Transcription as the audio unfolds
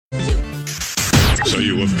So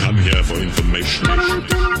you have come here for information.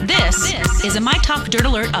 This is a My Talk Dirt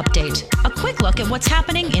Alert update. A quick look at what's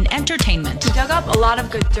happening in entertainment. We dug up a lot of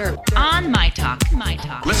good dirt. On My Talk. My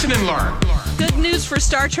Talk. Listen and learn. Good news for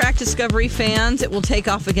Star Trek Discovery fans. It will take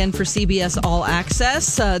off again for CBS All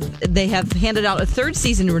Access. They have handed out a third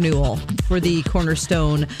season renewal for the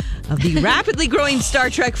cornerstone of the rapidly growing Star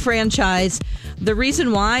Trek franchise. The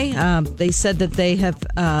reason why, they said that they have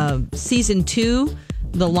season 2.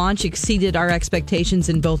 The launch exceeded our expectations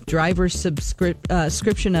in both driver subscriptions,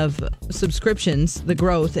 the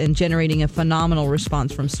growth, and generating a phenomenal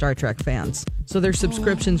response from Star Trek fans. So their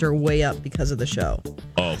subscriptions are way up because of the show.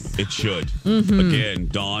 Oh, it should. Again,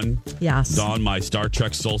 Dawn. Yes. Dawn, my Star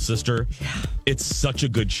Trek soul sister. Yeah. It's such a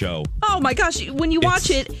good show. Oh, my gosh. When you watch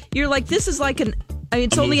it, you're like, this is like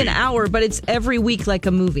it's only an hour, but it's every week like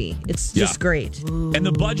a movie. It's just great. Ooh. And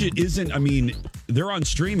the budget isn't, they're on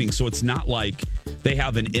streaming, so it's not like they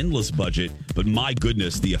have an endless budget. But my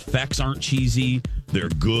goodness, the effects aren't cheesy. They're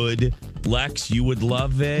good. Lex, you would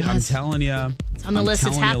love it. Yes. I'm telling you. It's on the list.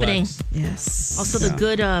 It's happening. Lex. Yes. Also, the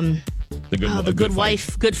good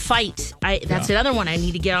wife, good fight. That's another one I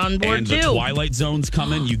need to get on board and too. And the Twilight Zone's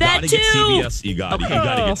coming. You got to get CBS. You got to get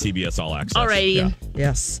CBS All Access. All righty. Yeah.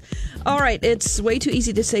 Yes. All right. It's way too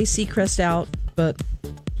easy to say Seacrest out, but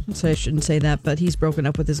so I shouldn't say that. But he's broken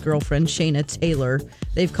up with his girlfriend Shayna Taylor.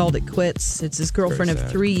 They've called it quits. It's his girlfriend of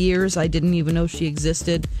 3 years. I didn't even know she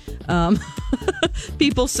existed.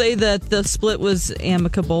 People say that the split was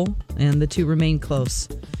amicable and the two remain close.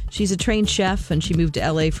 She's a trained chef, and she moved to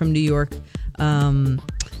L.A. from New York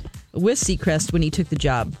with Seacrest when he took the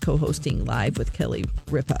job co-hosting Live with Kelly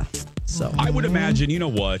Ripa. So I would imagine, you know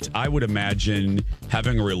what? I would imagine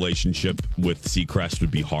having a relationship with Seacrest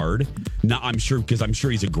would be hard. I'm sure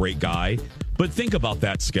he's a great guy. But think about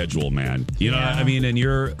that schedule, man. You know what I mean? And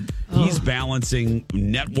he's balancing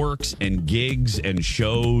networks and gigs and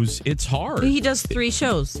shows. It's hard. He does 3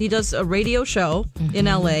 shows. He does a radio show in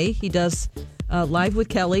L.A. He does Live with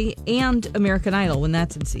Kelly and American Idol when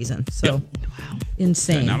that's in season. So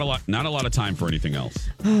insane. Yeah, not a lot of time for anything else.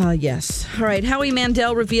 Yes. All right. Howie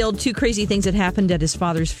Mandel revealed 2 crazy things that happened at his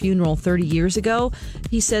father's funeral 30 years ago.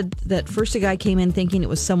 He said that first a guy came in thinking it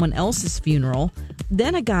was someone else's funeral.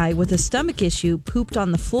 Then a guy with a stomach issue pooped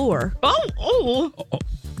on the floor.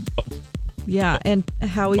 Yeah, and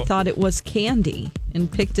Howie thought it was candy and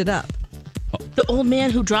picked it up. The old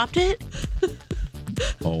man who dropped it?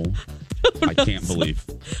 I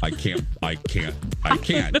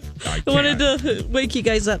wanted to wake you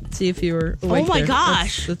guys up, see if you were awake. Oh my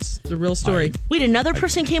gosh. That's the real story. Wait, another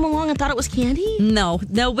person came along and thought it was candy? No,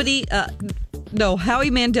 nobody. No,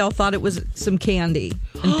 Howie Mandel thought it was some candy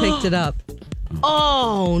and picked it up.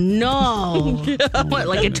 Oh, no. Yeah. What,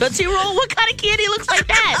 like a Tootsie Roll? What kind of candy looks like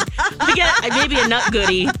that? Maybe a nut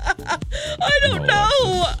goodie. I don't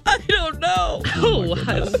know.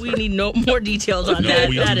 Oh, we need more details on that. No,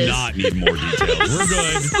 we do not need more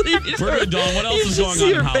details. We're good, Dawn. What else is going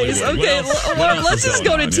on in Hollywood? Okay, let's just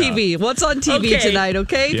go to TV. Yeah. What's on TV tonight,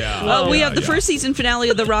 okay? Yeah. We have the first season finale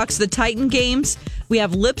of The Rock's The Titan Games. We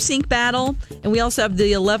have Lip Sync Battle, and we also have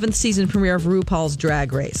the 11th season premiere of RuPaul's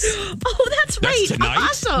Drag Race. Oh, that's right. Tonight?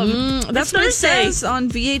 Awesome. That's what it says on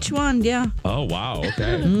VH1, yeah. Oh, wow.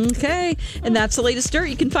 Okay. Okay. And that's the latest dirt.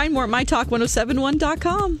 You can find more at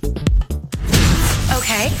mytalk1071.com.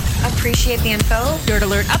 Okay, appreciate the info. Dirt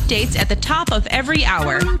Alert updates at the top of every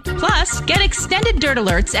hour. Plus, get extended Dirt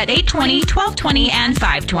Alerts at 8:20, 12:20, and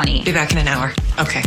 5:20. Be back in an hour. Okay.